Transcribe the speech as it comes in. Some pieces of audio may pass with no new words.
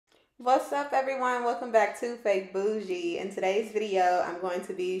What's up, everyone? Welcome back to Fake Bougie. In today's video, I'm going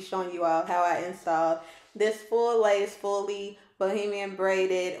to be showing you all how I installed this full lace, fully bohemian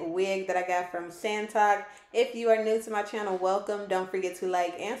braided wig that I got from Sangtok. If you are new to my channel, welcome. Don't forget to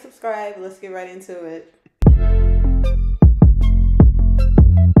like and subscribe. Let's get right into it.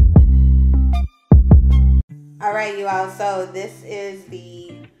 Alright, you all, so this is the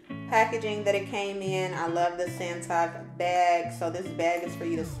packaging that it came in. I love the Sangtok bag. So this bag is for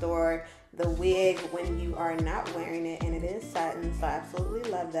you to store the wig when you are not wearing it, and it is satin, so I absolutely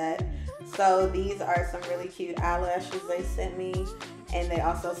love that. So these are some really cute eyelashes they sent me, and they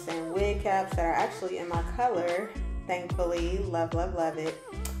also sent wig caps that are actually in my color, thankfully. Love, love, love it.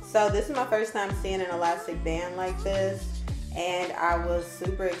 So this is my first time seeing an elastic band like this, and I was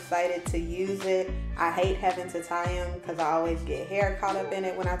super excited to use it. I hate having to tie them because I always get hair caught up in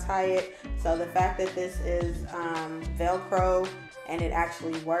it when I tie it. So the fact that this is Velcro and it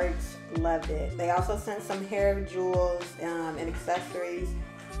actually works, loved it. They also sent some hair jewels and accessories,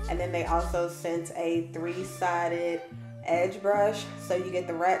 and then they also sent a 3-sided edge brush. So you get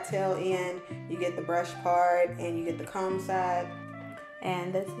the rat tail end, you get the brush part, and you get the comb side.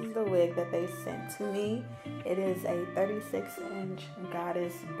 And this is the wig that they sent to me. It is a 36-inch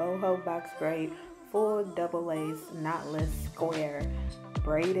goddess boho box braid, full double lace, knotless square,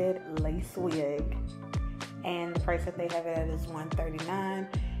 braided lace wig. And the price that they have it at is $139.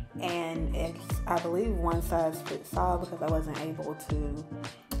 And it's, I believe, one size fits all because I wasn't able to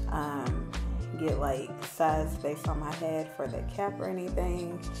get like size based on my head for the cap or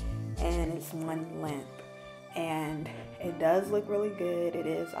anything. And it's one length. And it does look really good. It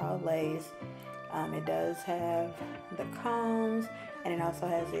is all lace. It does have the combs, and it also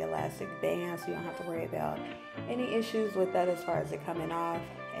has the elastic band, so you don't have to worry about any issues with that as far as it coming off.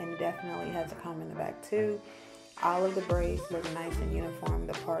 And it definitely has a comb in the back too. All of the braids look nice and uniform.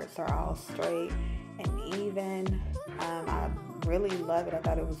 The parts are all straight and even. I really love it. I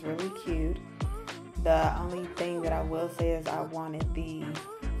thought it was really cute. The only thing that I will say is I wanted the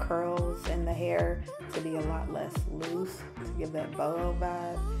curls in the hair to be a lot less loose to give that boho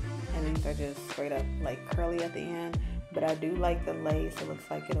vibe, and these are just straight up like curly at the end. But I do like the lace. It looks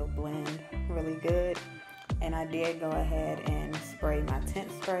like it'll blend really good. And I did go ahead and spray my tint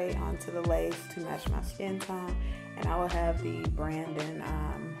spray onto the lace to match my skin tone, and I will have the brand and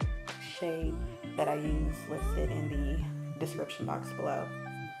shade that I use listed in the description box below.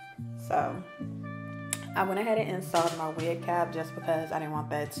 So I went ahead and installed my wig cap just because I didn't want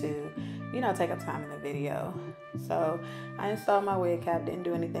that to, take up time in the video. So I installed my wig cap, didn't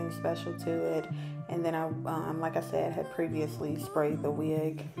do anything special to it. And then I, like I said, had previously sprayed the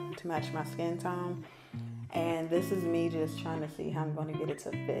wig to match my skin tone. And this is me just trying to see how I'm going to get it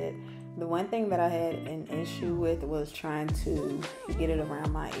to fit. The one thing that I had an issue with was trying to get it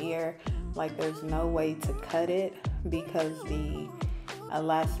around my ear. Like, there's no way to cut it because the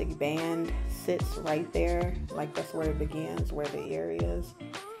elastic band sits right there, like that's where it begins, where the ear is.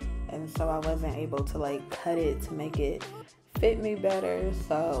 And so I wasn't able to like cut it to make it fit me better.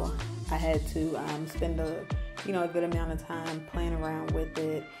 So I had to spend a good amount of time playing around with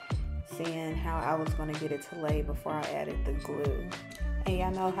it, seeing how I was going to get it to lay before I added the glue. And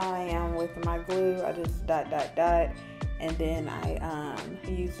y'all know how I am with my glue. I just dot, and then I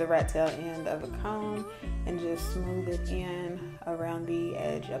use the rat tail end of a comb and just smooth it in around the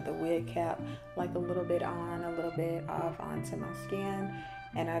edge of the wig cap, like a little bit on, a little bit off onto my skin.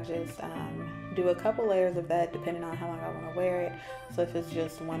 And I just do a couple layers of that depending on how long I want to wear it. So if it's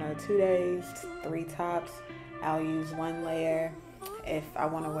just 1 or 2 days, 3 tops, I'll use 1 layer. If I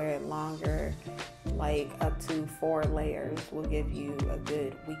want to wear it longer, like up to 4 layers will give you a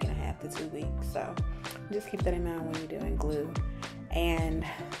good 1.5 to 2 weeks. So just keep that in mind when you're doing glue. And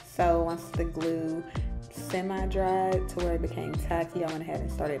so once the glue semi-dried to where it became tacky, I went ahead and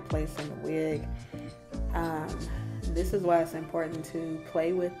started placing the wig. This is why it's important to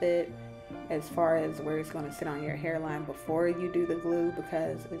play with it as far as where it's going to sit on your hairline before you do the glue,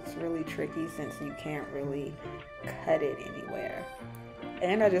 because it's really tricky since you can't really cut it anywhere.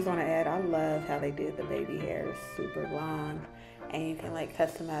 And I just want to add, I love how they did the baby hairs super long, and you can like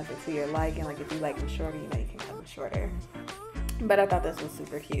customize it to your liking. Like if you like them shorter, you can cut them shorter. But I thought this was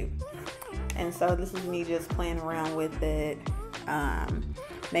super cute. And so this is me just playing around with it,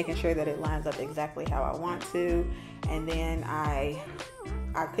 making sure that it lines up exactly how I want to. And then I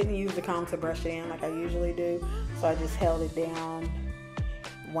couldn't use the comb to brush it in like I usually do, so I just held it down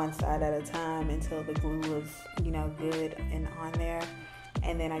one side at a time until the glue was, good and on there.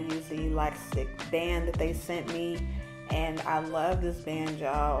 And then I used the elastic band that they sent me, and I love this band,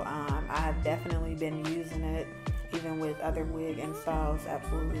 y'all. I have definitely been using it even with other wig installs,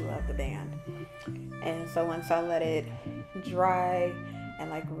 absolutely love the band. And so once I let it dry and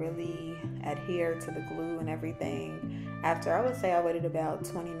like really adhere to the glue and everything, after I would say I waited about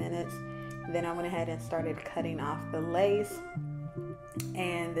 20 minutes, then I went ahead and started cutting off the lace.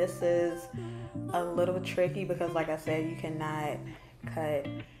 And this is a little tricky because, like I said, you cannot cut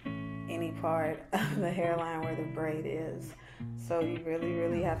any part of the hairline where the braid is. So you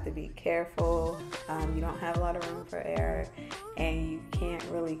really have to be careful. You don't have a lot of room for error, and you can't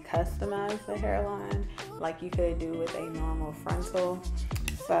really customize the hairline like you could do with a normal frontal.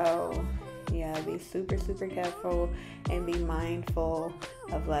 So yeah, be super careful and be mindful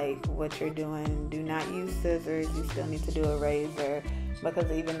of like what you're doing. Do not use scissors. You still need to do a razor,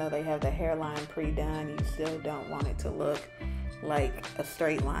 because even though they have the hairline pre-done, you still don't want it to look like a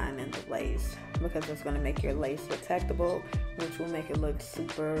straight line in the lace, because it's going to make your lace detectable, which will make it look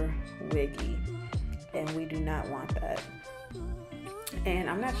super wiggy, and we do not want that. And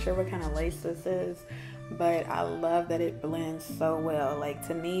I'm not sure what kind of lace this is, but I love that it blends so well. Like,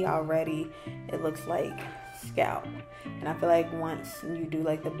 to me already it looks like scalp, and I feel like once you do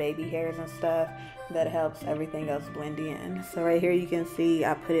like the baby hairs and stuff, that helps everything else blend in. So right here you can see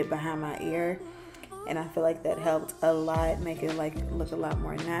I put it behind my ear, and I feel like that helped a lot, make it like look a lot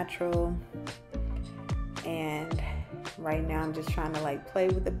more natural. And right now I'm just trying to like play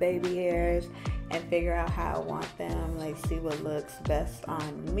with the baby hairs and figure out how I want them, like see what looks best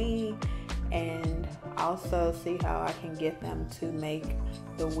on me, and also see how I can get them to make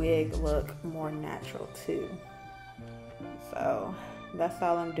the wig look more natural too. So that's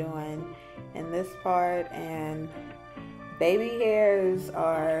all I'm doing in this part. And baby hairs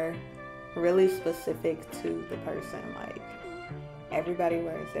are really specific to the person. Like, everybody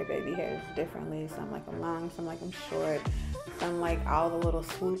wears their baby hairs differently. Some like them long, some like them short, some like all the little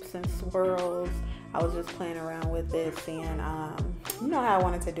swoops and swirls. I was just playing around with this, seeing you know how I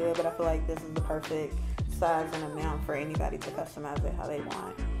wanted to do it, but I feel like this is the perfect size and amount for anybody to customize it how they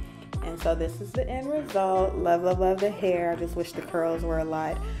want. And so this is the end result. Love the hair. I just wish the curls were a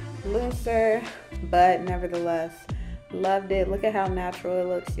lot looser, but nevertheless loved it. Look at how natural it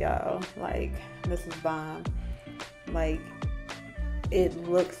looks, y'all. Like, this is bomb. Like, it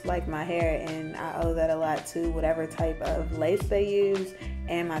looks like my hair, and I owe that a lot to whatever type of lace they use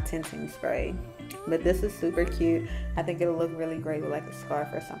and my tinting spray. But this is super cute. I think it'll look really great with like a scarf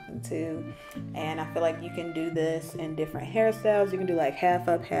or something too. And I feel like you can do this in different hairstyles. You can do like half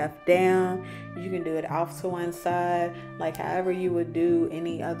up, half down. You can do it off to one side, like however you would do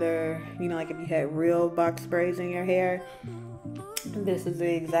any other, you know, like if you had real box braids in your hair. This is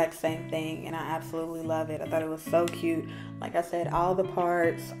the exact same thing, and I absolutely love it. I thought it was so cute. Like I said, all the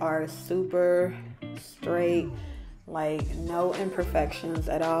parts are super straight, like no imperfections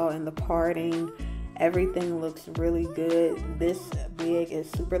at all in the parting. Everything looks really good. This wig is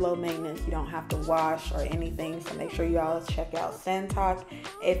super low maintenance. You don't have to wash or anything, so make sure you all check out Sangtok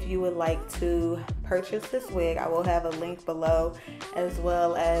if you would like to purchase this wig. I will have a link below, as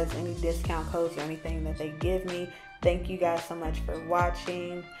well as any discount codes or anything that they give me. Thank you guys so much for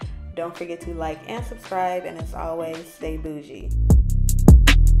watching. Don't forget to like and subscribe, and as always, stay bougie.